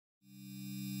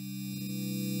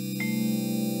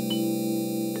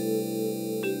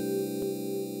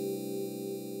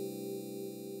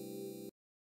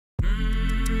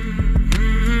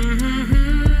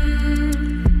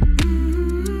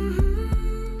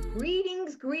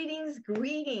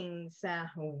greetings.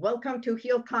 Welcome to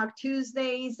Heal Talk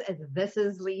Tuesdays. This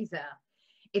is Liza.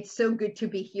 It's so good to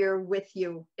be here with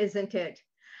you, isn't it?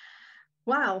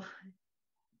 Wow,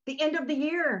 the end of the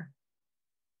year.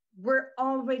 We're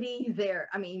already there.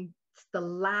 I mean, it's the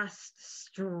last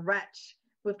stretch.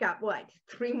 We've got what,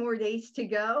 3 more days to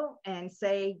go and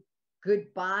say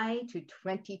goodbye to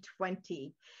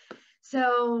 2020.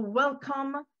 So,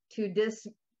 welcome to this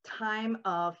time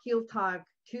of Heal Talk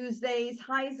Tuesdays.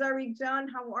 Hi, Zari John.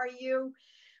 How are you?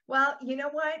 Well, you know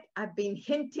what? I've been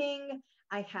hinting.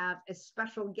 I have a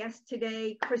special guest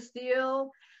today, Christeil.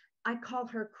 I call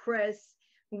her Chris.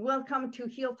 Welcome to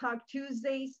Heal Talk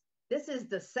Tuesdays. This is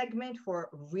the segment for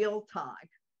Real Talk.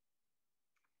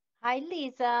 Hi,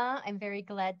 Lisa. I'm very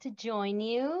glad to join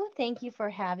you. Thank you for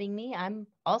having me. I'm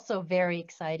also very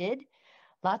excited.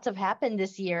 Lots have happened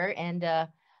this year, and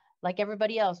like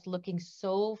everybody else, looking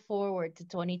so forward to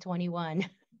 2021.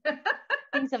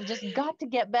 Things have just got to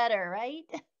get better, right?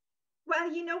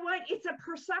 Well, you know what? It's a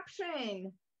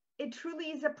perception. It truly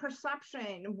is a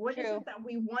perception. What is it True. that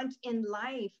we want in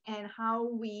life and how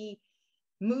we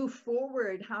move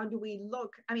forward? How do we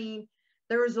look? I mean,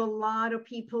 there's a lot of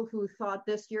people who thought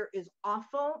this year is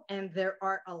awful, and there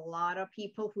are a lot of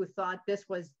people who thought this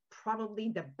was probably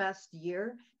the best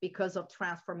year because of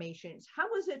transformations. How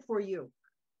was it for you?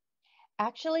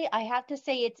 Actually, I have to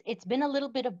say it's been a little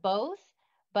bit of both,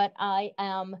 but I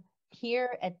am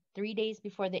here at 3 days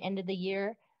before the end of the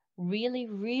year, really,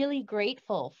 really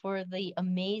grateful for the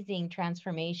amazing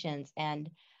transformations and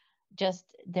just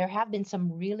there have been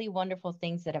some really wonderful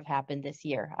things that have happened this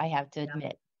year, I have to Yeah,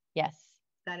 admit. Yes,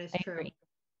 that is I true. agree.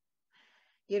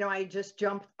 You know, I just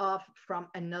jumped off from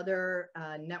another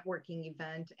networking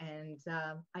event, and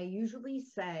I usually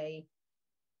say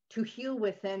to heal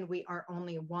within, we are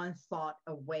only one thought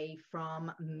away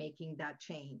from making that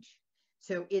change.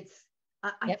 So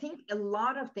I Yep. think a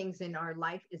lot of things in our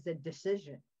life is a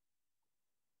decision.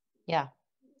 Yeah.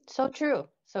 So true.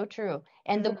 So true.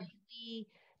 And Mm,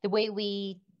 the way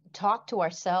we talk to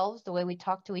ourselves, the way we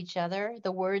talk to each other,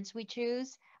 the words we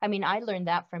choose. I mean, I learned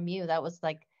that from you. That was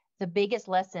like the biggest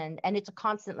lesson. And it's a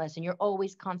constant lesson. You're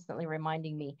always constantly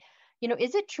reminding me,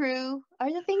 is it true?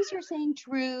 Are the things you're saying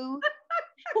true?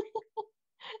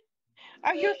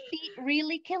 Are your feet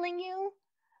really killing you?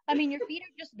 I mean, your feet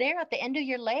are just there at the end of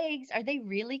your legs. Are they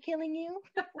really killing you?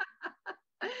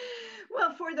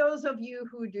 Well, for those of you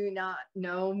who do not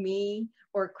know me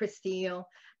or Christine,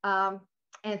 um,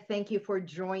 and thank you for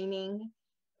joining.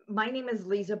 My name is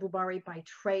Liza Boubari by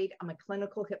trade. I'm a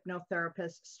clinical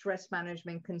hypnotherapist, stress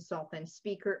management consultant,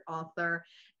 speaker, author.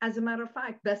 As a matter of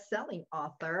fact, best-selling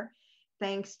author,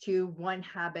 thanks to One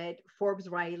Habit, Forbes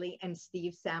Riley, and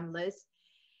Steve Samlis.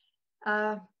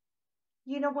 Uh,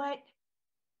 you know what?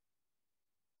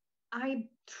 I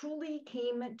truly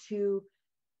came to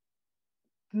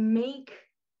make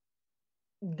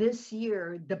this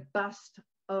year the best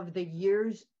of the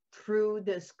years through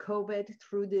this COVID,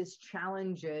 through these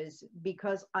challenges,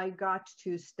 because I got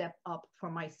to step up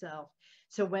for myself.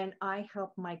 So when I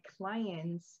help my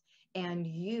clients and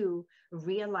you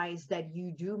realize that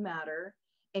you do matter,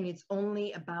 and it's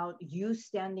only about you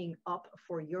standing up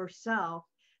for yourself,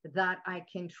 that I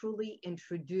can truly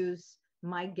introduce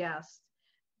my guest,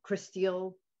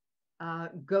 Christeil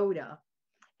Gota.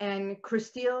 And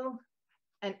Christeil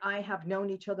and I have known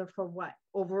each other for what,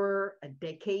 over a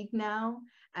decade now,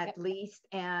 Yep. at least.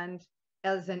 And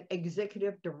as an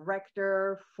executive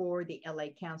director for the LA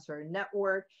Cancer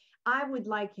Network, I would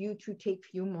like you to take a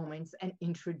few moments and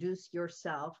introduce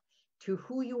yourself to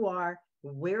who you are,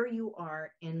 where you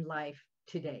are in life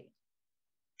today.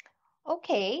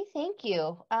 Okay, thank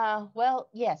you. Well,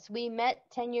 yes, we met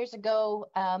 10 years ago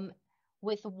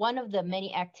with one of the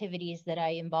many activities that I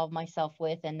involve myself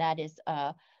with, and that is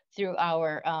through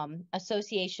our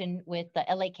association with the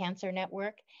LA Cancer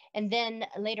Network. And then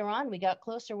later on, we got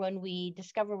closer when we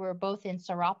discovered we were both in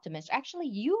Seroptimist. Actually,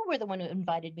 you were the one who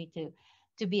invited me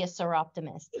to be a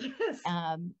Seroptimist. Yes.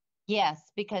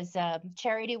 Yes, because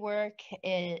charity work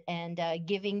and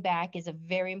giving back is a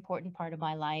very important part of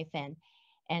my life,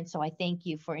 and so I thank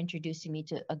you for introducing me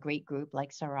to a great group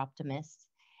like Star Optimists.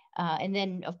 And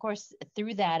then, of course,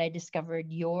 through that, I discovered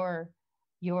your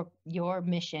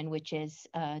mission, which is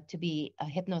to be a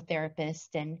hypnotherapist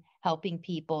and helping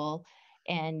people,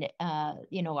 and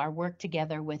our work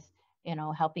together with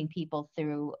helping people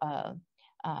through uh,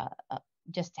 uh,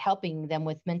 just helping them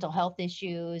with mental health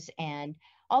issues and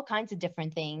all kinds of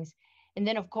different things. And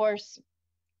then, of course,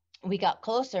 we got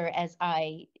closer as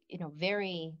I,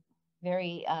 very,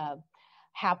 very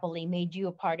happily made you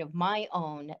a part of my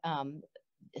own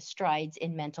strides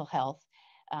in mental health.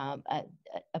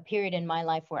 a period in my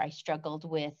life where I struggled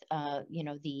with,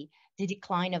 the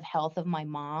decline of health of my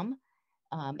mom.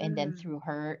 And then Mm. through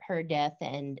her death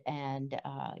and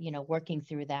working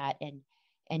through that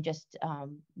and just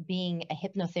being a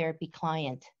hypnotherapy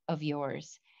client of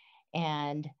yours.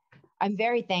 And I'm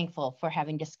very thankful for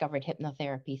having discovered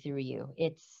hypnotherapy through you.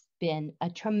 It's been a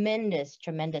tremendous,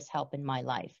 tremendous help in my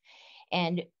life.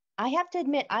 And I have to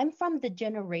admit, I'm from the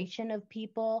generation of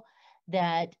people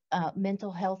that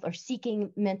mental health or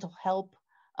seeking mental help,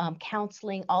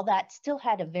 counseling, all that still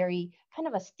had a very kind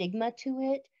of a stigma to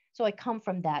it. So I come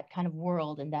from that kind of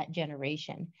world and that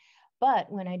generation.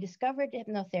 But when I discovered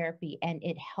hypnotherapy and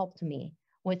it helped me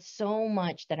with so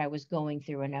much that I was going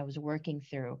through and I was working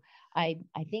through, I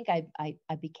think I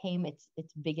became its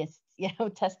biggest,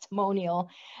 testimonial.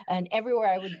 And everywhere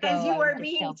I would As go, you I would are just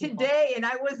being tell people, today, and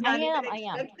I was I not even am, I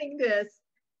am. expecting this.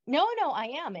 No, no, I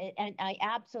am. And I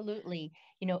absolutely,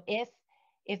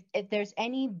 if there's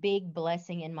any big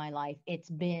blessing in my life, it's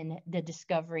been the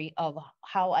discovery of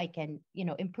how I can,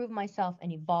 improve myself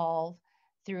and evolve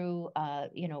through,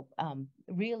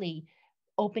 really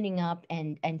opening up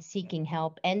and seeking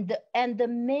help and the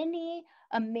many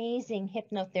amazing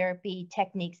hypnotherapy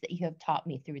techniques that you have taught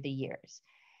me through the years.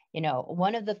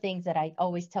 One of the things that I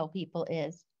always tell people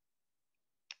is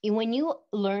when you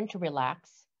learn to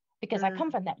relax, because I come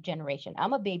Mm. from that generation.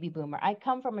 I'm a baby boomer. I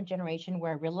come from a generation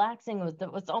where relaxing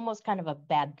was almost kind of a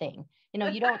bad thing.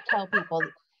 You don't tell people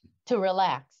to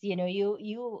relax.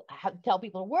 Tell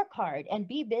people to work hard and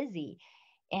be busy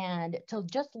and to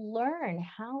just learn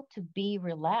how to be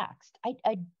relaxed.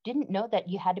 I didn't know that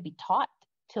you had to be taught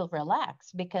to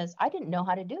relax because I didn't know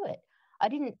how to do it. I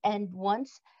didn't. And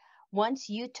once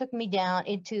you took me down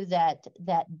into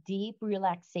that deep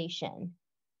relaxation,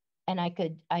 and I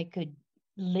could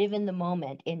live in the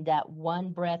moment in that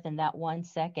one breath and that 1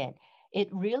 second, it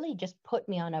really just put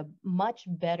me on a much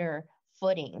better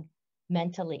footing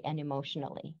mentally and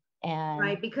emotionally. And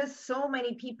Right, because so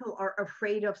many people are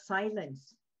afraid of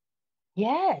silence.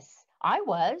 yes, I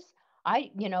was.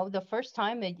 The first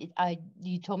time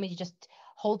you told me to just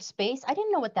hold space, I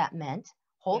didn't know what that meant.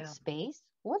 Hold Yeah. space?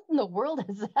 What in the world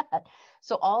is that?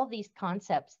 So all these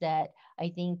concepts that I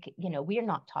think, we are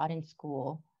not taught in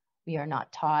school. We are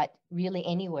not taught really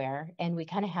anywhere, and we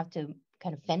kind of have to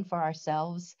kind of fend for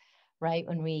ourselves, right?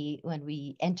 When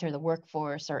we enter the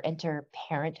workforce or enter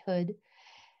parenthood,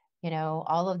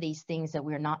 all of these things that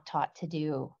we're not taught to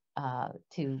do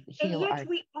to And heal yet our.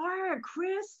 we are,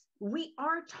 Chris, we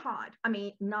are taught. I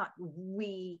mean, not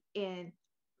we, in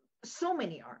so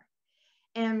many are.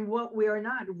 And what we're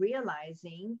not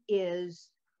realizing is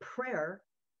prayer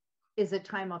is a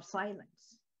time of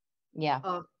silence, Yeah.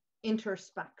 of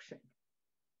introspection.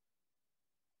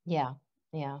 Yeah,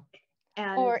 yeah.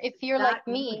 And Or if you're that like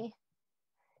really, me,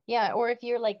 yeah, or if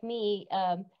you're like me,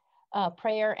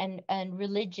 prayer and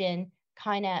religion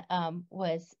kind of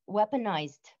was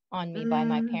weaponized on me by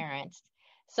my mm, parents.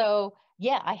 So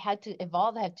yeah, I had to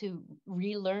evolve. I had to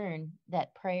relearn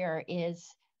that prayer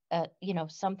is,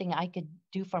 something I could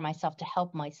do for myself to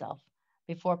help myself.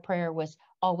 Before, prayer was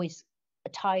always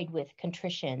tied with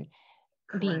contrition,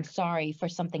 being correct. sorry for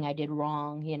something I did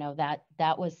wrong.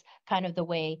 That was kind of the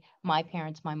way my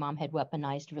mom had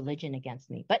weaponized religion against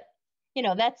me. But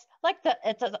that's like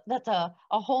that's a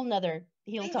whole nother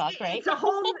heel talk, right? It's a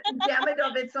whole gamut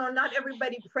of its own. Not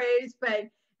everybody prays, but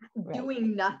Right.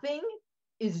 doing nothing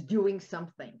is doing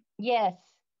something. Yes.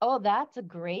 Oh, that's a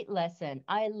great lesson.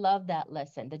 I love that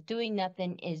lesson. That doing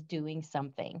nothing is doing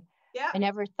something. Yeah. I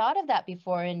never thought of that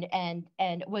before, and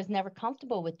was never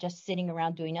comfortable with just sitting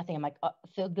around doing nothing. I'm like, oh, I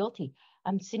feel guilty.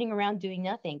 I'm sitting around doing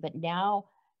nothing. But now,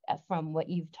 from what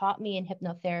you've taught me in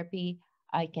hypnotherapy,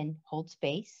 I can hold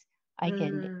space. I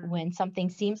can, Mm. when something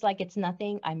seems like it's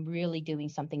nothing, I'm really doing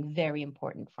something very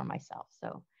important for myself.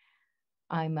 So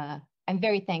I'm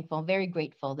very thankful, very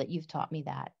grateful that you've taught me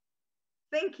that.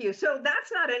 Thank you. So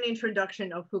that's not an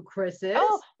introduction of who Chris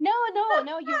Oh, is. no, no,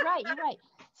 no, you're right. You're right.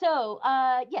 So,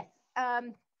 yes.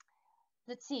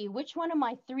 Let's see, which one of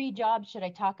my three jobs should I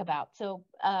talk about? So,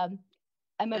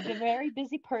 I'm a very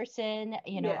busy person.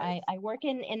 Yes. I work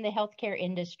in the healthcare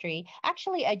industry.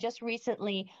 Actually, I just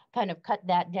recently kind of cut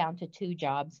that down to two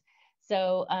jobs.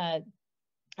 So,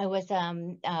 I was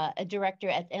a director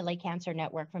at LA Cancer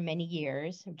Network for many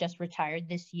years, just retired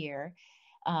this year.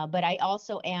 But I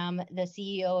also am the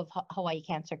CEO of Hawaii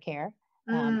Cancer Care,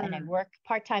 and I Mm. work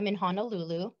part time in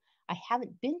Honolulu. I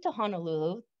haven't been to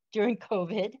Honolulu during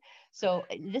COVID, so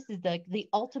this is the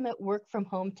ultimate work from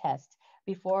home test.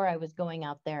 Before I was going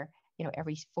out there,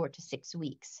 every 4 to 6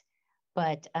 weeks.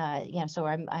 But yeah, so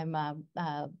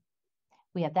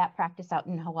we have that practice out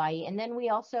in Hawaii, and then we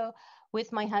also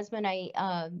with my husband,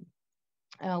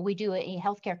 we do a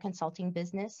healthcare consulting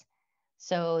business.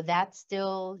 So that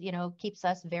still, keeps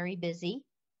us very busy.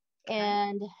 Okay.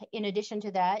 And in addition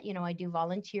to that, I do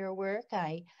volunteer work.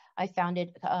 I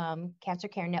founded Cancer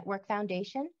Care Network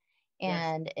Foundation, Yes.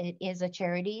 and it is a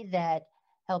charity that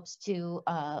helps to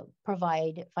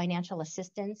provide financial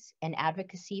assistance and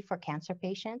advocacy for cancer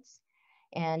patients.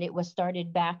 And it was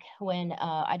started back when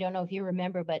I don't know if you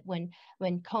remember, but when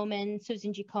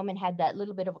Susan G. Komen had that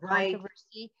little bit of a Right.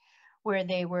 controversy where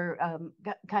they were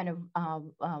kind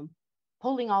of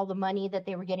pulling all the money that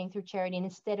they were getting through charity, and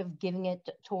instead of giving it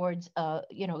towards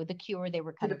the cure, they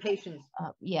were To kind the of patients.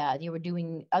 they were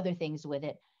doing other things with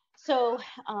it. So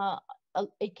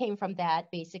it came from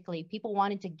that. Basically, people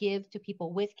wanted to give to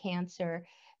people with cancer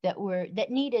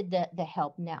that needed the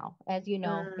help now. As you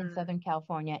know, in Mm, Southern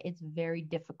California, it's very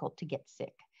difficult to get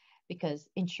sick because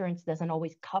insurance doesn't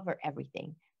always cover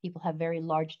everything. People have very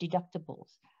large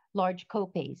deductibles, large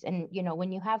copays, and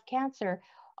when you have cancer,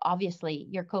 obviously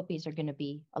your copays are going to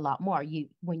be a lot more.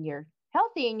 When you're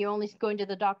healthy and you're only going to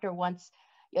the doctor once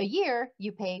a year,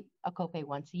 you pay a copay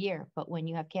once a year. But when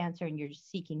you have cancer and you're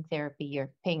seeking therapy,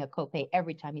 you're paying a copay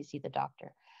every time you see the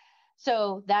doctor.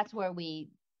 So that's where we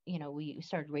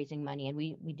started raising money, and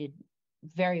we did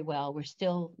very well. We're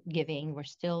still giving, we're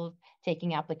still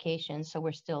taking applications. So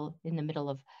we're still in the middle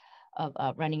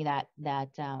of running that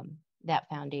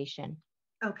foundation.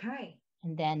 okay.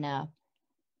 And then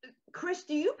Chris,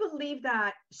 do you believe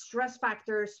that stress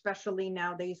factors, especially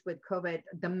nowadays with COVID,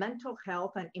 the mental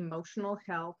health and emotional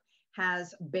health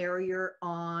has barrier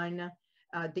on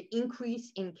the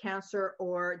increase in cancer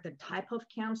or the type of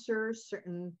cancer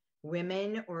certain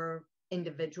women or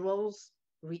individuals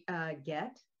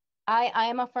get? I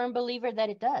am a firm believer that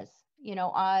it does.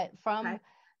 Okay. From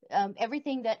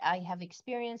everything that I have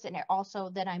experienced, and also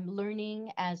that I'm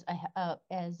learning as a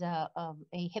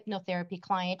hypnotherapy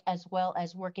client, as well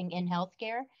as working in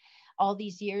healthcare all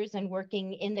these years and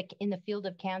working in the field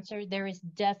of cancer, there is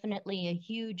definitely a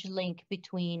huge link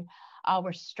between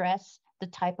our stress, the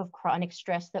type of chronic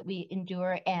stress that we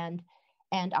endure, and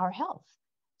our health.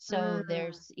 So Mm,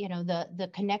 there's, the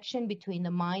connection between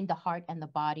the mind, the heart, and the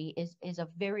body is a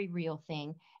very real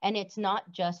thing. And it's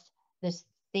not just this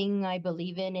thing I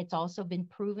believe in. It's also been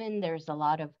proven. There's a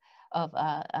lot of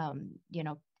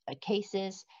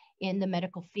cases in the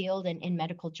medical field and in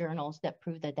medical journals that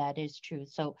prove that that is true.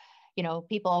 So,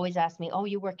 people always ask me, "Oh,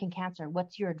 you work in cancer.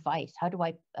 What's your advice? How do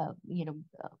I,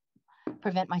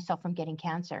 prevent myself from getting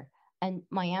cancer?" And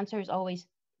my answer is always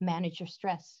manage your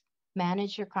stress.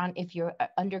 Manage your if you're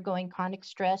undergoing chronic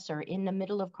stress or in the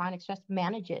middle of chronic stress,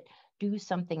 manage it. Do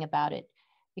something about it,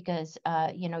 because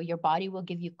your body will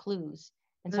give you clues.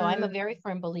 And so I'm a mm, very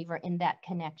firm believer in that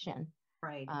connection.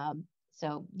 right.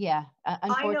 So yeah,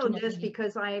 I know this unfortunately,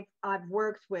 because I've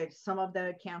worked with some of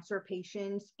the cancer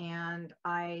patients, and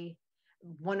I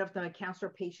one of the cancer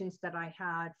patients that I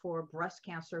had for breast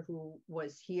cancer who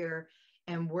was here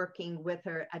and working with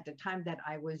her at the time that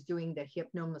I was doing the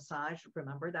hypno massage.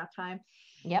 Remember that time?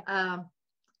 yep. Um,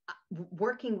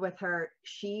 Working with her,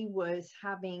 she was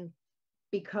having,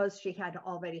 because she had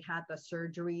already had the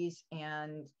surgeries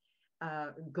and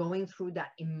going through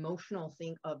that emotional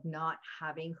thing of not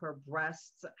having her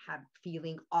breasts, have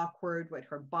feeling awkward with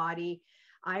her body.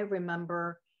 I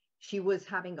remember she was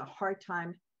having a hard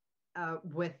time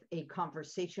with a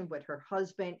conversation with her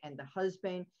husband, and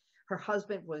her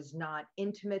husband was not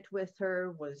intimate with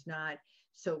her, was not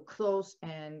so close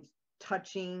and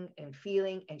touching and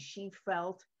feeling, and she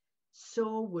felt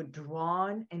so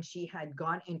withdrawn, and she had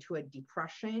gone into a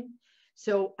depression.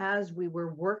 So as we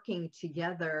were working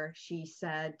together, she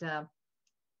said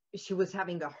she was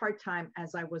having a hard time.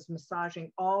 As I was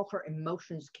massaging, all her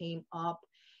emotions came up,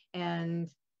 and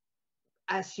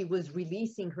as she was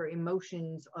releasing her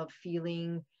emotions of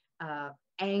feeling uh,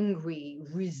 angry,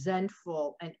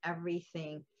 resentful, and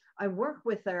everything, I worked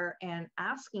with her and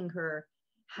asking her,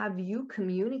 have you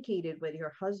communicated with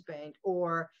your husband,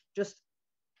 or just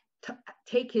t-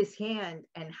 take his hand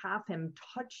and have him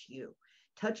touch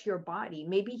your body?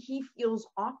 Maybe he feels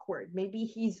awkward. Maybe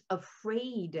he's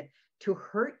afraid to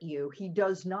hurt you. He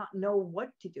does not know what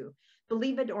to do.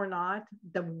 Believe it or not,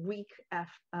 a week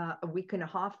and a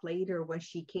half later, when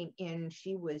she came in,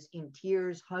 she was in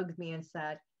tears, hugged me, and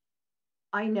said,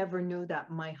 I never knew that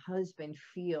my husband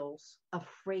feels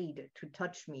afraid to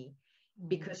touch me Mhm.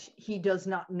 because he does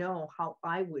not know how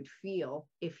I would feel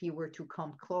if he were to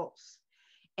come close.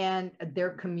 And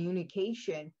their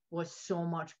communication was so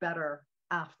much better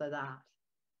after that.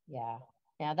 Yeah.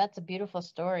 Yeah, that's a beautiful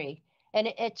story. And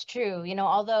it's true,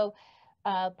 although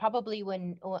probably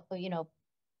when,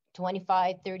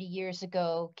 25, 30 years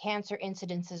ago, cancer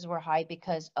incidences were high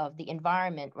because of the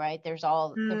environment, right? There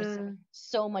was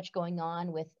so much going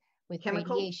on with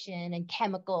Chemicals? radiation and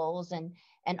chemicals and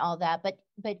all that. But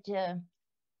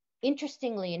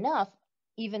interestingly enough,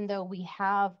 even though we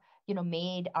have,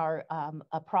 made our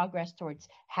progress towards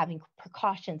having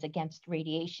precautions against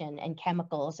radiation and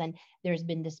chemicals, and there's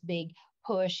been this big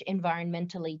push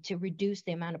environmentally to reduce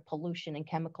the amount of pollution and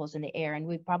chemicals in the air, and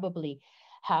we probably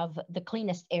have the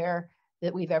cleanest air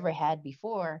that we've ever had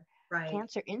before. Right.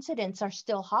 Cancer incidents are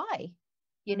still high.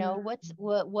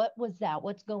 What was that?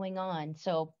 What's going on?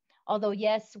 So although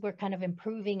yes, we're kind of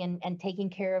improving and taking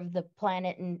care of the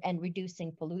planet and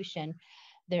reducing pollution,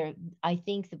 there, I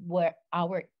think that where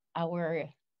our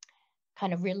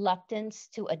kind of reluctance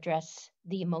to address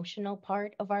the emotional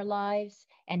part of our lives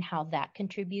and how that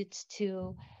contributes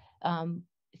to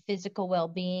physical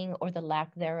well-being or the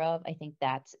lack thereof, I think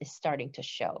is starting to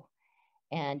show.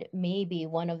 And maybe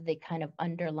one of the kind of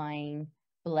underlying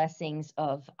blessings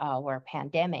of our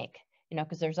pandemic,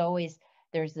 because there's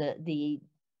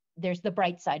the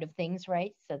bright side of things,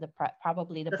 right? So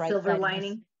probably the bright silver side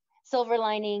lining. Silver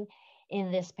lining in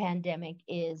this pandemic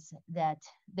is that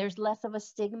there's less of a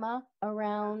stigma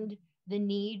around the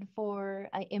need for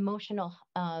emotional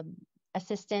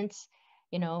assistance,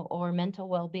 or mental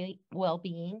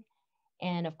well-being.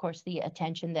 And of course, the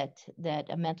attention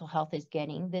that mental health is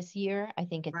getting this year, I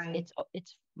think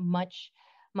it's much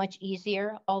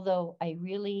easier. Although I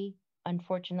really,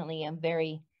 unfortunately, am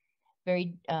very,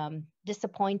 very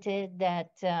disappointed that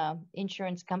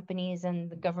insurance companies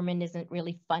and the government isn't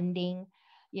really funding,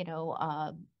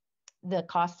 the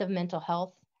cost of mental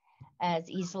health as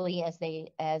easily as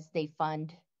they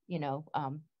fund,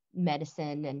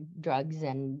 medicine and drugs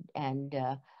and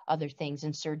other things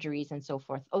and surgeries and so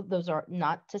forth. Oh, those are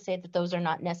not to say that those are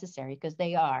not necessary, because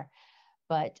they are.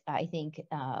 But I think,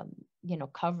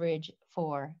 coverage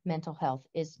for mental health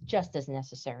is just as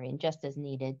necessary and just as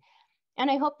needed.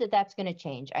 And I hope that that's going to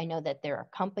change. I know that there are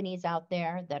companies out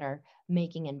there that are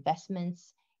making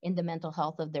investments in the mental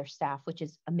health of their staff, which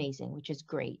is amazing, which is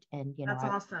great. And, that's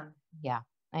awesome.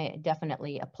 I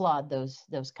definitely applaud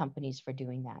those companies for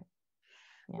doing that.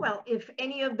 Yeah. Well, if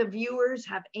any of the viewers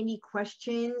have any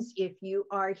questions, if you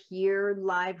are here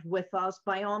live with us,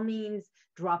 by all means,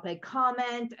 drop a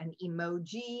comment, an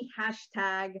emoji,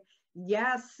 hashtag.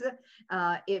 Yes,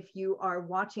 if you are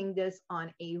watching this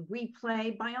on a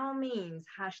replay, by all means,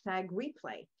 hashtag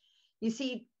replay. You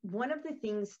see, one of the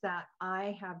things that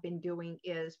I have been doing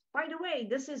is, by the way,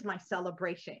 this is my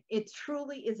celebration. It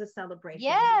truly is a celebration.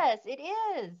 Yes, it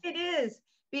is. It is,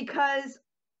 because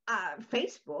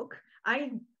Facebook,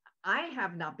 I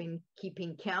have not been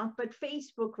keeping count, but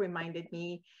Facebook reminded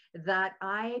me that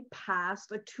I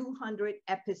passed 200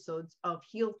 episodes of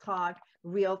Heal Talk,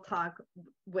 Real Talk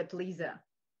with Liza.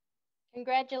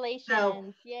 Congratulations.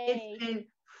 So yay. It's been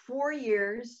 4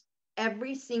 years.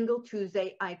 Every single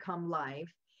Tuesday I come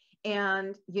live,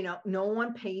 and no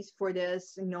one pays for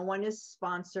this. No one is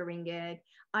sponsoring it.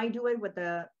 I do it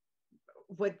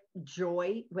with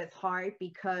joy, with heart,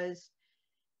 because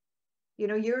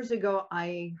years ago,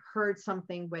 I heard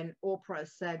something when Oprah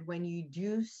said, when you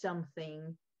do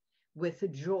something with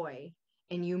joy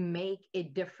and you make a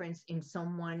difference in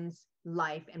someone's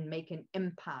life and make an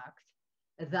impact,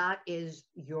 that is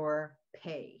your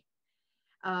pay.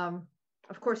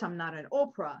 Of course, I'm not an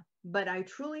Oprah, but I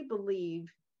truly believe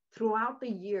throughout the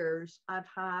years, I've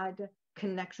had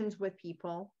connections with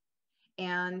people,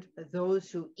 and those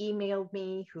who emailed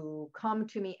me, who come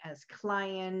to me as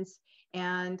clients,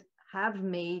 and have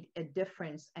made a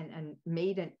difference and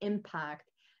made an impact,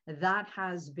 that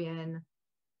has been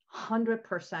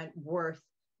 100% worth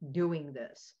doing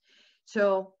this.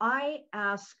 So I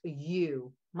ask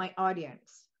you, my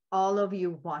audience, all of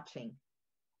you watching,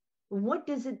 what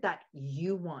is it that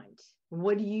you want?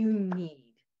 What do you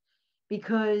need?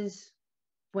 Because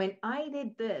when I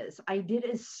did this, I did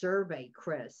a survey,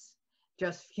 Chris,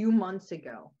 just a few months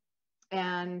ago,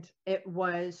 and it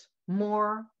was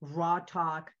more raw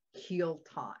talk, heal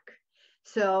talk.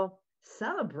 So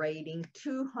celebrating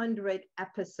 200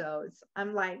 episodes,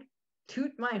 I'm like,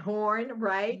 toot my horn,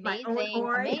 right? Amazing, my own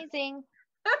horn. Amazing.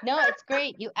 No, it's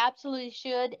great. You absolutely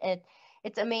should.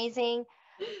 It's amazing.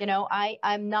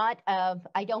 I'm not,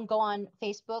 I don't go on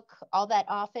Facebook all that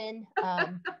often,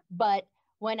 but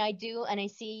when I do and I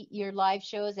see your live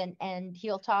shows and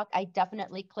Heal Talk, I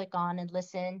definitely click on and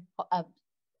listen.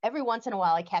 Every once in a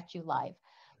while I catch you live,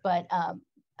 but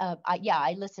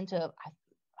I listen to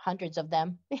hundreds of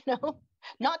them,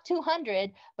 not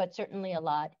 200, but certainly a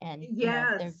lot. And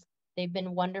yes, they've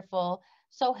been wonderful,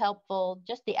 so helpful.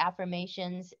 Just the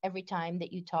affirmations every time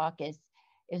that you talk is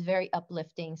is very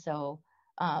uplifting. So,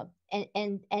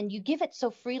 and you give it so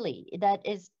freely.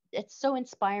 It's so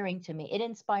inspiring to me. It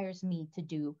inspires me to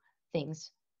do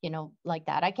things, like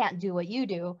that. I can't do what you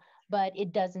do, but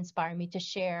it does inspire me to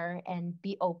share and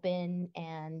be open,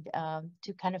 and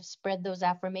to kind of spread those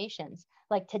affirmations.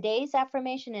 Like today's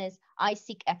affirmation is, I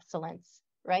seek excellence,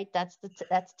 right? That's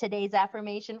today's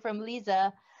affirmation from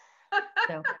Liza.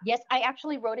 So yes, I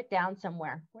actually wrote it down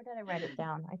somewhere. Where did I write it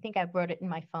down? I think I wrote it in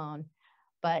my phone.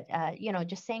 But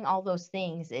just saying all those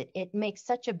things, it makes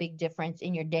such a big difference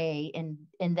in your day,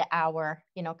 in the hour,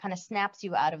 kind of snaps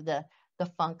you out of the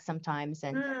funk sometimes.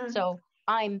 And so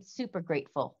I'm super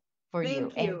grateful for you,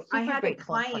 Thank and you. I super had a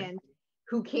grateful for. client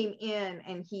who came in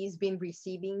and he's been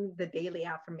receiving the daily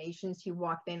affirmations. He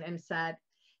walked in and said,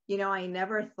 I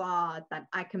never thought that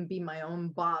I can be my own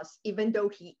boss, even though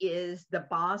he is the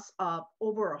boss of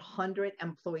over 100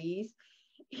 employees.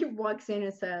 He walks in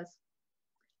and says,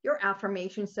 your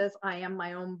affirmation says I am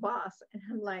my own boss. And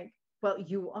I'm like, well,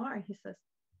 you are. He says,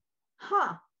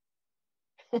 huh,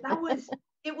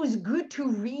 it was good to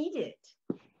read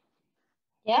it.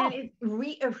 Yeah. And it's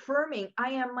reaffirming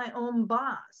I am my own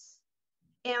boss.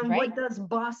 And Right. what does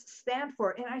boss stand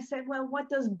for? And I said, well, what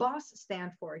does boss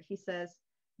stand for? He says,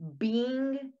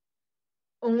 being,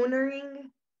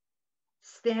 owning,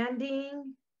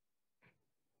 standing.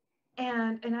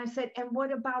 And I said, and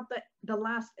what about the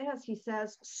last S? He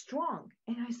says, strong.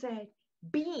 And I said,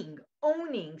 being,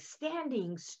 owning,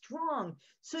 standing, strong.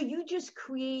 So you just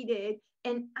created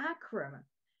an acronym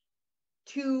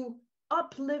to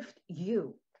uplift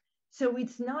you. So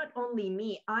it's not only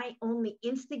me, I only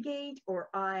instigate or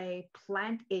I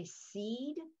plant a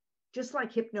seed, just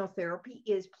like hypnotherapy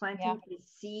is planting a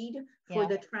seed for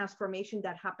the transformation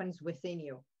that happens within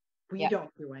you. We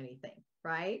don't do anything,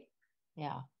 right?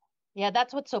 Yeah. Yeah,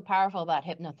 that's what's so powerful about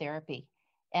hypnotherapy.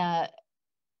 That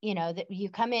you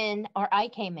come in, or I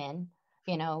came in,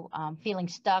 feeling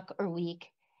stuck or weak.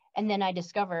 And then I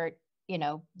discovered,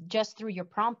 just through your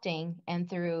prompting and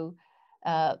through,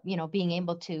 being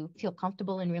able to feel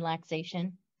comfortable in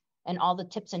relaxation and all the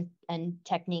tips and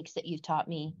techniques that you've taught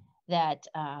me, that,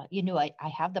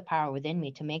 I have the power within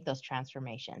me to make those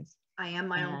transformations. I am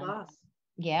my own boss.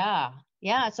 Yeah.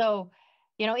 Yeah. So,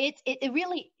 it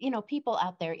really, people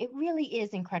out there, it really is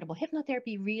incredible.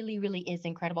 Hypnotherapy really, really is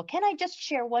incredible. Can I just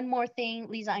share one more thing,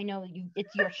 Liza? I know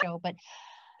it's your show, but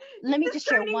let me just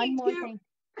share one more thing.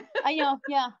 I know.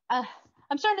 Yeah.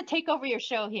 I'm starting to take over your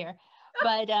show here,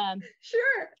 but,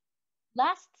 sure.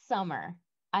 Last summer,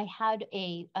 I had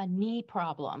a knee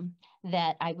problem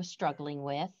that I was struggling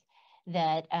with,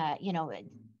 that,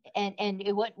 and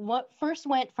what first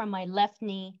went from my left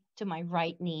knee to my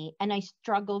right knee. And I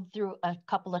struggled through a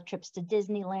couple of trips to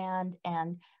Disneyland,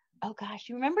 and oh gosh,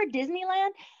 you remember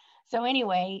Disneyland? So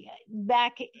anyway,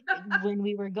 back when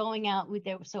we were going out with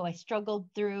it, so I struggled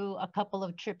through a couple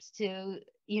of trips to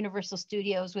Universal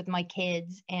Studios with my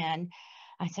kids, and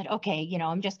I said, okay,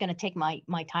 I'm just going to take my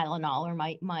Tylenol or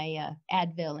my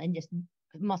Advil and just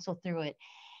muscle through it.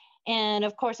 And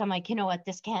of course, I'm like, you know what,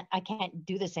 I can't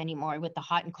do this anymore with the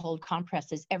hot and cold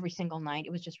compresses every single night.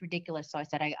 It was just ridiculous. So I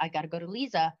said, I got to go to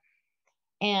Liza.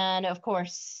 And of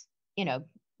course,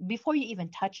 before you even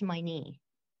touch my knee,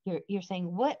 you're saying,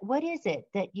 what is it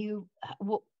that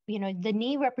the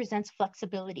knee represents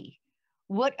flexibility.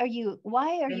 Why are you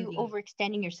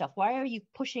overextending yourself? Why are you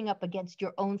pushing up against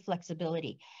your own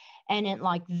flexibility? And it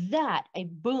like that,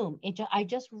 I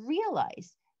just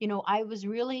realized, I was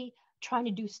really trying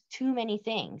to do too many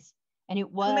things, and it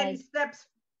was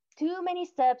too many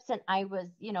steps, and I was,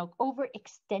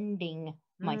 overextending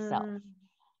myself.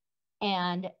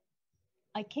 And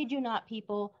I kid you not,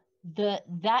 people,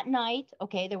 that night,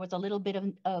 okay, there was a little bit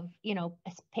of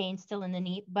pain still in the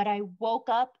knee, but I woke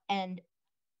up and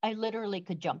I literally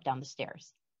could jump down the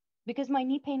stairs because my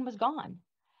knee pain was gone,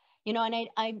 and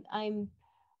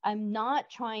I'm not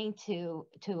trying to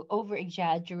over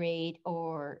exaggerate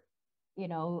or,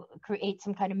 create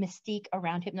some kind of mystique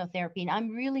around hypnotherapy. And I'm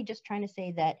really just trying to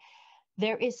say that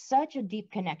there is such a deep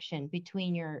connection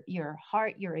between your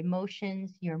heart, your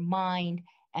emotions, your mind,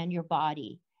 and your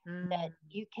body that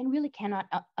you cannot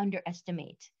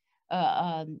underestimate,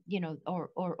 or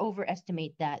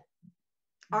overestimate that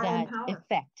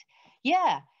effect.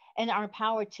 Yeah. And our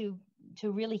power to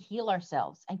really heal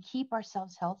ourselves and keep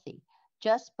ourselves healthy,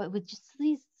 but with just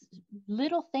these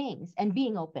little things, and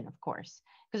being open, of course,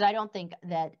 because I don't think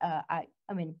that,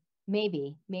 I mean,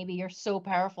 maybe you're so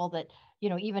powerful that,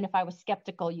 even if I was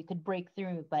skeptical, you could break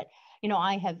through, but,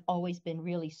 I have always been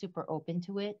really super open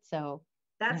to it. So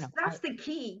that's the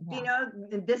key. Yeah.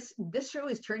 This show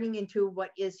is turning into what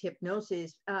is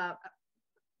hypnosis.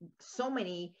 So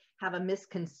many have a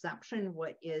misconception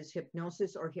what is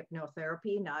hypnosis or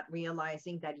hypnotherapy, not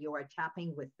realizing that you are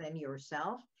tapping within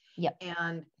yourself. Yep.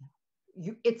 And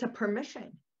it's a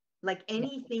permission. Like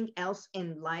anything else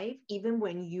in life, even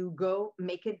when you go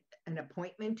make it an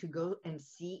appointment to go and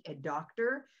see a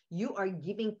doctor, you are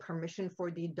giving permission for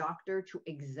the doctor to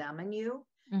examine you.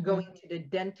 Going to the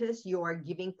dentist, you are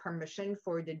giving permission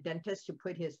for the dentist to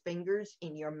put his fingers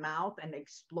in your mouth and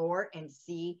explore and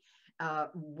see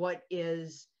what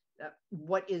is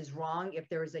wrong, if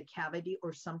there is a cavity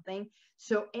or something.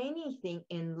 So anything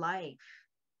in life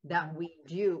that we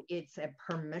do, it's a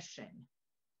permission.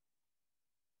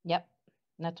 Yep.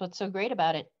 That's what's so great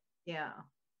about it. Yeah.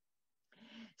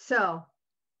 So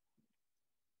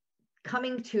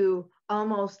coming to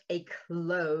almost a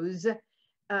close,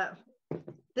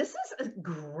 this is a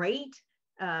great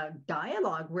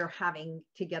dialogue we're having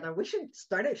together. We should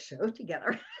start a show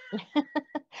together.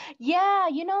 Yeah,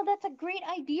 that's a great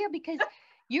idea, because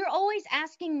you're always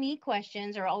asking me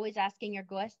questions or always asking your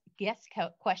guest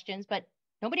questions, but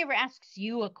nobody ever asks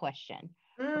you a question,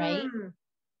 right?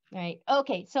 Right.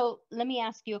 Okay, so let me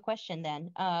ask you a question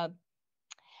then.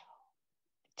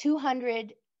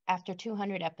 200 after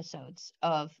 200 episodes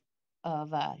of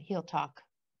Heal Talk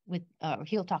with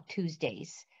Heal Talk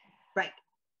Tuesdays. Right.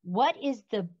 What is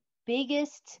the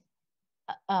biggest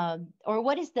or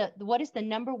what is the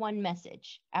number one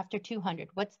message after 200?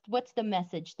 What's the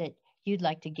message that you'd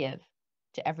like to give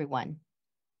to everyone,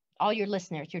 all your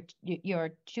listeners, your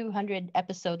 200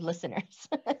 episode listeners?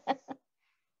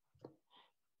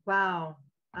 Wow.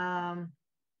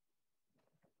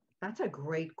 That's a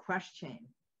great question.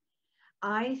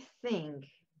 I think,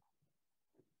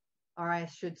 or I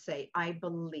should say, I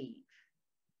believe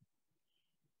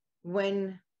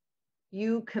when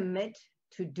you commit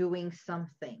to doing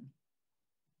something,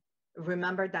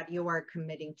 remember that you are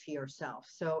committing to yourself.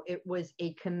 So it was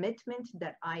a commitment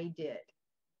that I did.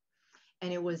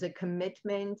 And it was a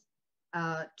commitment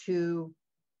to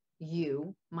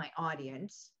you, my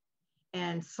audience.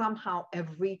 And somehow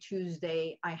every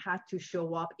Tuesday I had to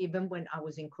show up. Even when I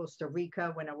was in Costa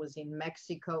Rica, when I was in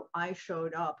Mexico, I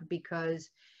showed up because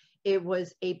it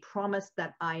was a promise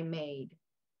that I made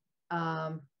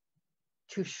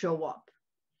to show up.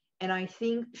 And I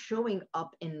think showing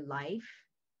up in life,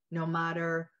 no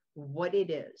matter what it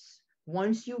is,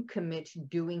 once you commit to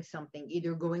doing something,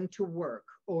 either going to work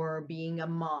or being a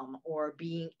mom or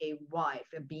being a wife,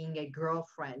 being a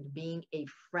girlfriend, being a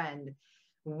friend,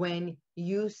 when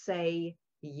you say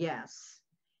yes,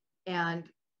 and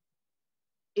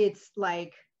it's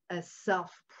like a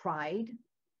self-pride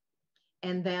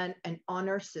and then an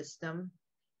honor system,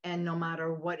 and no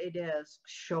matter what it is,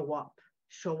 show up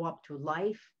to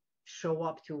life, show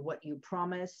up to what you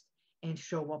promised, and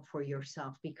show up for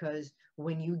yourself. Because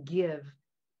when you give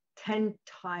 10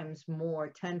 times more,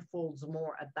 10 folds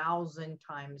more, 1,000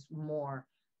 times more,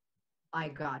 I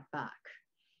got back.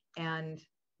 And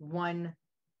one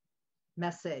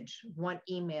message, one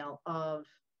email of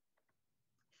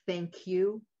thank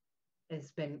you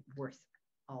has been worth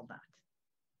all that.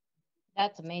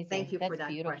 That's amazing. Thank you That's for that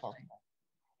beautiful.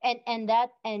 question.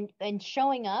 And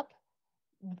showing up,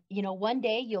 one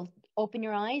day you'll open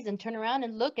your eyes and turn around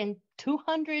and look, and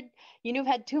 200, you've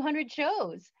had 200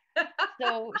 shows.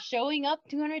 So showing up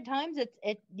 200 times,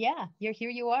 you're here,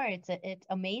 you are. It's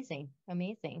amazing.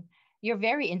 You're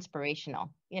very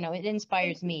inspirational. It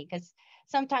inspires me, because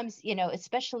sometimes,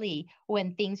 especially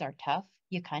when things are tough,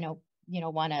 you kind of,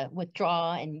 want to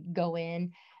withdraw and go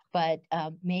in. But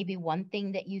maybe one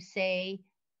thing that you say,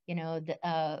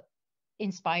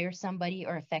 inspire somebody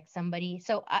or affect somebody.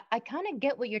 So I kind of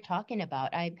get what you're talking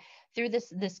about. Through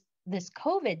this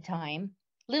COVID time,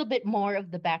 a little bit more of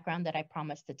the background that I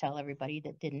promised to tell everybody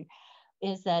that didn't,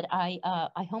 is that I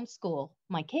homeschool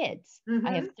my kids.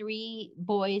 I have 3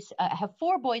 boys. I have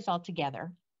 4 boys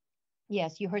altogether.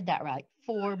 Yes, you heard that right.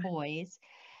 4 boys.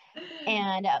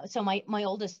 And so my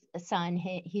oldest son,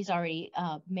 he's already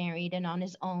married and on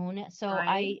his own. So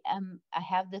right. I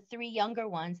have the 3 younger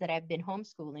ones that I've been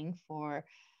homeschooling for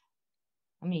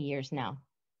how many years now?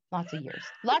 Lots of years.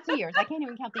 I can't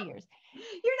even count the years.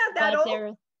 You're not that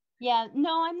old. Yeah,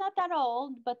 no, I'm not that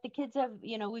old, but the kids have,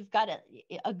 we've got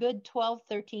a good 12,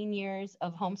 13 years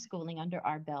of homeschooling under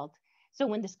our belt. So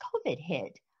when this COVID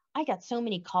hit, I got so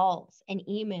many calls and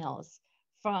emails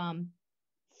from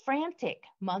frantic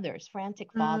mothers,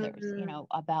 frantic fathers,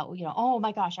 about, oh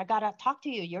my gosh, I got to talk to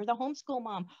you. You're the homeschool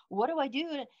mom. What do I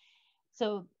do?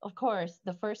 So of course,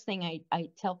 the first thing I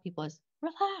tell people is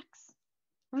relax.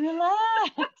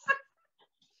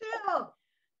 Chill.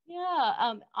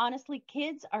 Yeah. Honestly,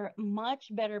 kids are much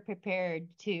better prepared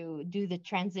to do the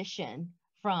transition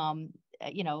from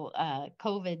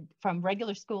COVID, from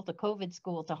regular school to COVID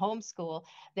school to homeschool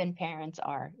than parents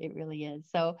are. It really is.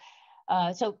 So,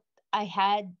 so I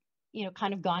had,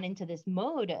 kind of gone into this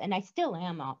mode, and I still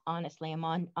am, honestly. I'm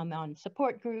on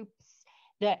support groups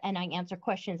and I answer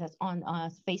questions that's on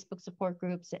Facebook support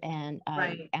groups, and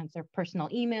I answer personal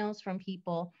emails from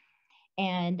people.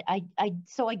 And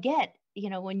so I get,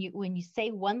 when you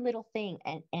say one little thing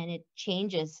and it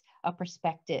changes a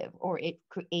perspective, or it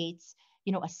creates,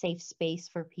 a safe space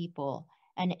for people,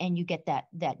 and you get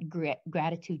that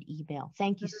gratitude email.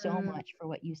 Thank you so much for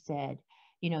what you said,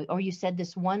 or you said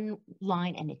this one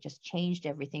line and it just changed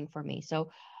everything for me.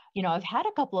 So, I've had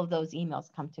a couple of those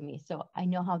emails come to me, so I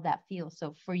know how that feels.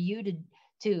 So for you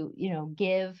to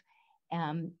give,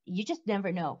 you just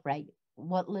never know, right?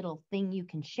 What little thing you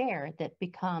can share that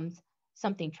becomes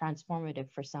something transformative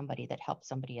for somebody that helps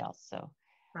somebody else. So,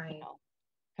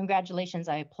 congratulations.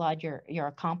 I applaud your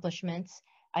accomplishments.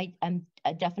 I'm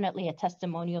definitely a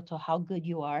testimonial to how good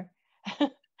you are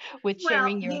with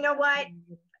sharing your. You know what?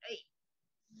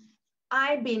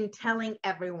 I've been telling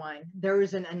everyone there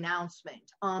is an announcement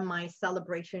on my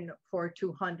celebration for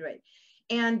 200.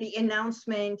 And the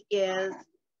announcement is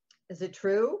it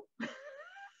true?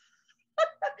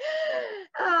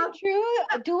 True?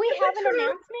 Do we have an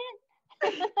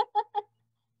announcement?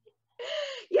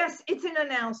 Yes, it's an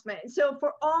announcement. So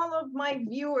for all of my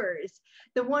viewers,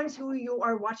 the ones who you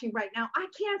are watching right now, I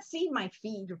can't see my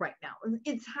feed right now.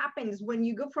 It happens when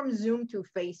you go from Zoom to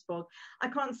Facebook. I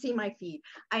can't see my feed.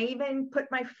 I even put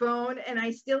my phone and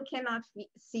I still cannot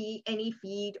see any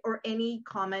feed or any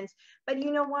comments. But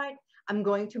you know what? I'm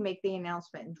going to make the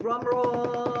announcement. Drum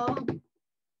roll.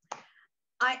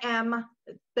 I am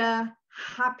the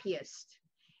happiest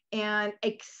and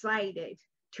excited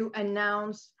to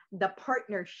announce the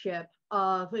partnership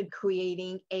of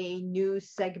creating a new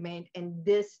segment. And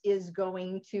this is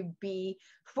going to be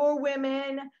for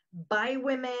women, by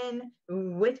women,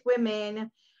 with women.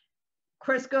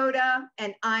 Christeil Gota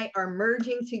and I are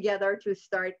merging together to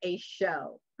start a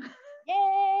show.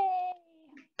 Yay!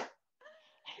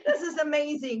 This is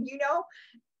amazing.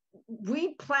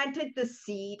 We planted the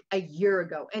seed a year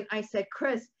ago, and I said,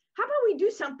 Chris, how about we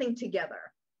do something together?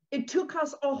 It took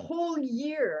us a whole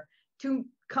year to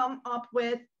come up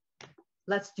with,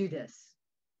 let's do this.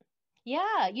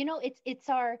 Yeah, it's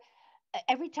our,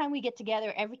 every time we get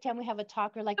together, every time we have a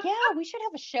talk, we're like, yeah, we should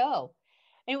have a show.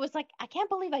 And it was like, I can't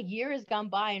believe a year has gone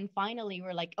by, and finally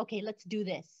we're like, okay, let's do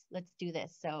this. Let's do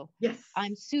this. So yes,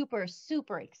 I'm super,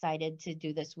 super excited to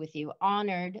do this with you.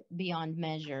 Honored beyond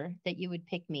measure that you would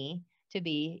pick me to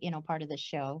be, part of the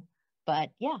show.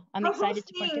 But yeah, I'm excited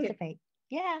to participate.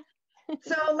 Yeah.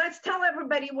 So let's tell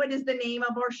everybody what is the name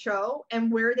of our show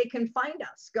and where they can find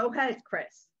us. Go ahead,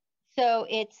 Chris. So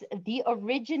it's The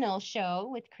Original Show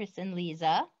with Chris and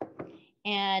Liza.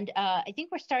 And I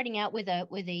think we're starting out with a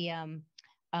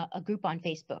group on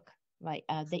Facebook, right?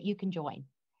 That you can join.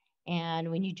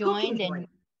 And when you join, then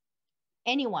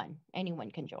anyone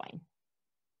can join,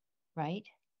 right?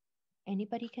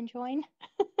 Anybody can join.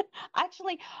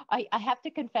 Actually, I have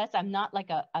to confess, I'm not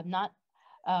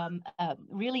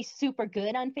really super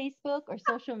good on Facebook or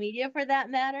social media for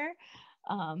that matter.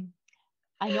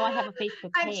 I know I have a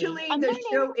Facebook page. Actually, the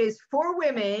show is for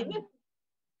women.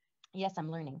 Yes, I'm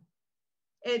learning.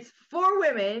 It's for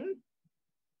women,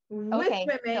 with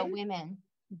women, so women,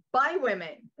 by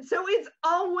women. So it's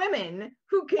all women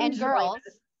who can and join girls,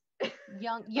 us.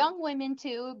 young women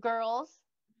too, girls.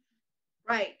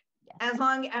 Right. As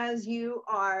long as you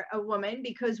are a woman,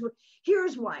 because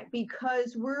here's why,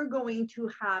 because we're going to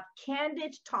have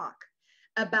candid talk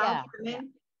about women,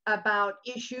 about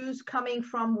issues coming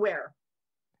from where?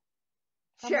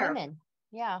 From women.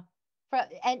 Yeah.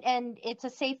 And it's a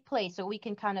safe place, so we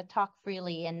can kind of talk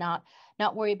freely and not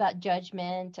worry about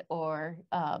judgment or,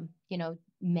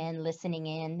 men listening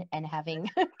in and having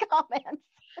comments.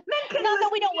 Men can no,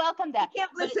 we don't welcome that. We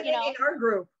can't listen in our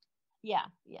group. Yeah.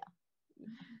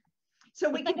 So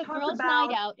it's we like can a talk girls' about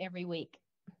night out every week.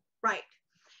 Right.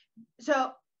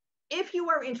 So if you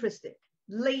are interested,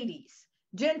 ladies,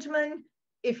 gentlemen,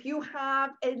 if you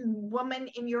have a woman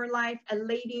in your life, a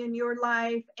lady in your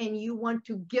life, and you want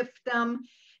to gift them,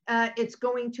 it's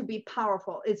going to be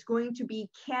powerful. It's going to be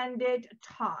candid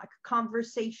talk,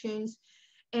 conversations,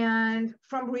 and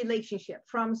from relationship,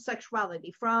 from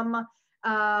sexuality, from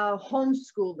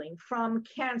homeschooling, from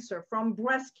cancer, from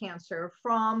breast cancer,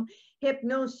 from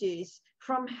hypnosis,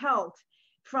 from health,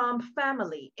 from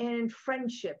family and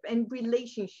friendship and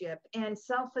relationship and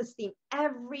self-esteem,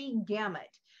 every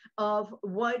gamut of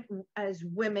what as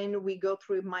women we go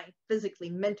through physically,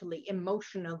 mentally,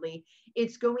 emotionally.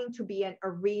 It's going to be an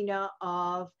arena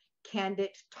of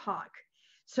candid talk.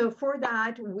 So for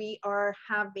that, we are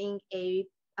having a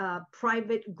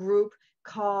private group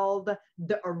called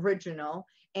The Original.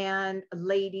 And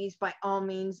ladies, by all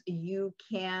means, you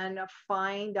can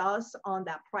find us on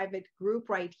that private group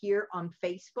right here on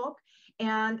Facebook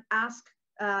and ask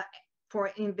for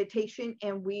an invitation,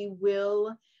 and we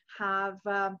will have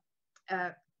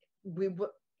we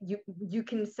will you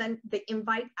can send the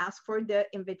invite, ask for the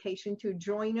invitation to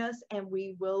join us, and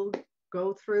we will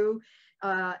go through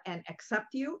and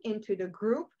accept you into the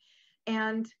group.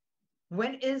 And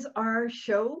when is our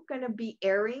show going to be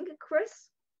airing, Chris?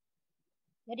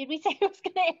 What did we say it was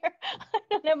going to air? I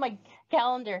don't know my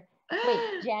calendar.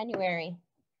 Wait, January,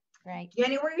 right?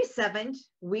 January 7th.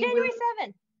 January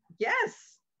 7th.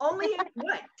 Yes. Only,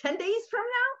 what, 10 days from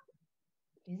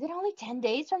now? Is it only 10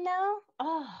 days from now?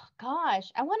 Oh,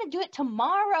 gosh. I want to do it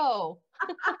tomorrow.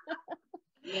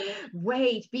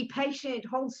 Wait, be patient.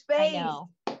 Hold space.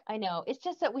 I know. It's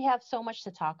just that we have so much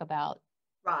to talk about.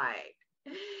 Right.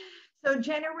 So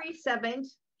January 7th,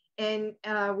 and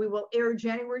we will air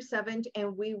January 7th,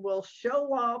 and we will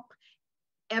show up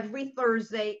every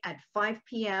Thursday at 5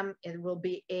 p.m. It will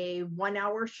be a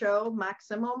 1-hour show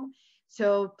maximum.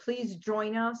 So please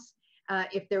join us.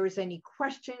 If there is any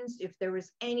questions, if there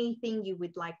is anything you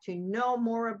would like to know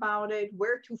more about it,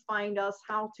 where to find us,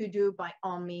 how to do, by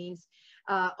all means,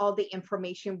 all the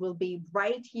information will be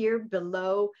right here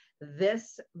below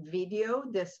this video,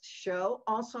 this show.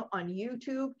 Also on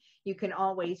YouTube, you can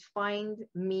always find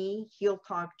me, Heal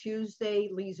Talk Tuesday,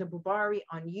 Liza Boubari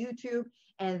on YouTube,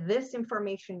 and this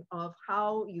information of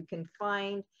how you can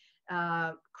find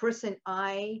Chris and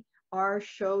I, our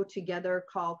show together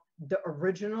called The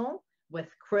Original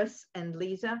with Chris and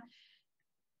Liza.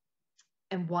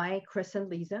 And why Chris and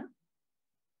Liza?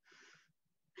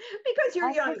 Because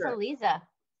you're younger. Chris and Liza.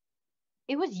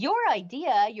 It was your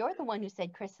idea. You're the one who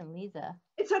said Chris and Liza.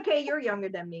 It's okay. You're younger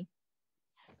than me.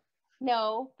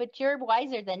 No, but you're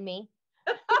wiser than me.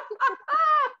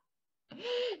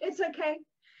 It's okay.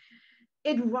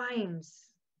 It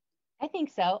rhymes. I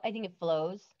think so. I think it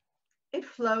flows. It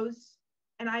flows.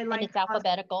 And I like and it's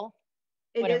alphabetical.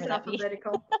 It is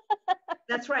alphabetical.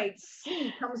 That's right.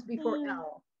 C comes before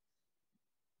L.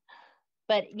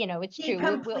 But it's true.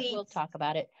 We'll talk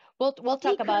about it. We'll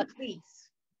talk about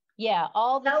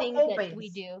all the things that we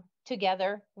do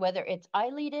together, whether it's I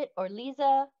lead it or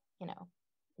Liza,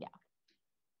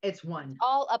 It's one.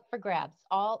 All up for grabs,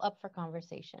 all up for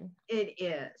conversation. It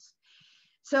is.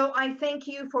 So I thank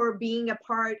you for being a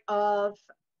part of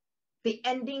the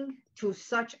ending to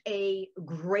such a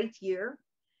great year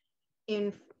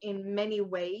in many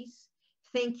ways.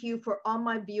 Thank you for all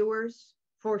my viewers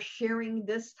for sharing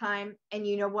this time. And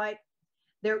you know what?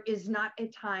 There is not a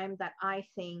time that I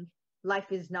think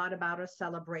life is not about a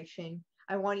celebration.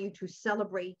 I want you to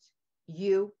celebrate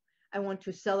you. I want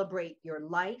to celebrate your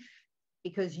life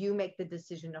because you make the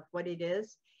decision of what it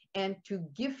is. And to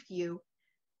gift you,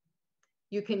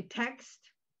 you can text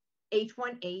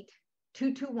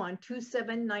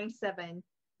 818-221-2797,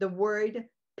 the word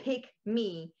pick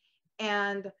me.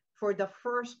 And for the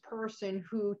first person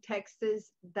who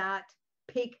texts that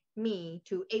pick me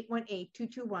to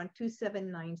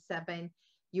 818-221-2797,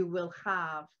 you will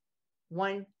have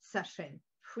one session,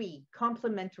 free,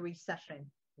 complimentary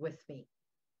session with me.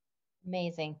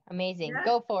 Amazing. Yeah.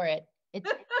 Go for it. It's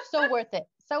so worth it.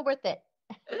 So worth it.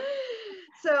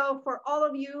 So for all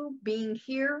of you being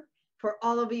here, for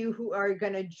all of you who are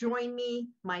going to join me,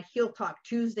 my Heal Talk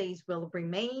Tuesdays will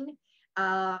remain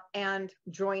and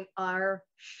join our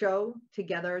show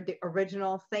together, The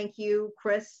Original. Thank you,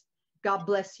 Chris. God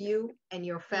bless you and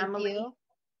your family. Thank you.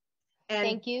 And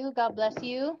thank you. God bless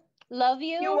you. Love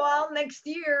you. See you all next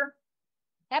year.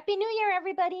 Happy New Year,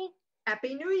 everybody.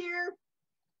 Happy New Year.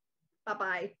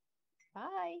 Bye-bye.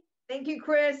 Bye. Thank you,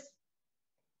 Chris.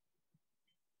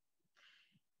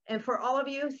 And for all of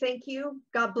you, thank you.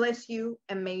 God bless you.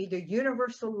 And may the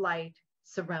universal light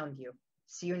surround you.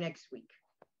 See you next week,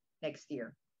 next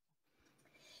year.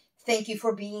 Thank you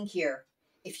for being here.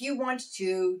 If you want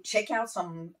to check out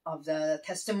some of the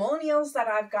testimonials that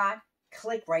I've got,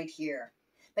 click right here.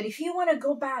 But if you want to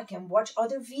go back and watch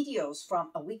other videos from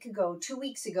a week ago, 2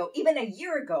 weeks ago, even a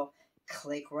year ago,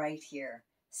 click right here.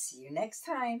 See you next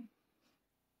time.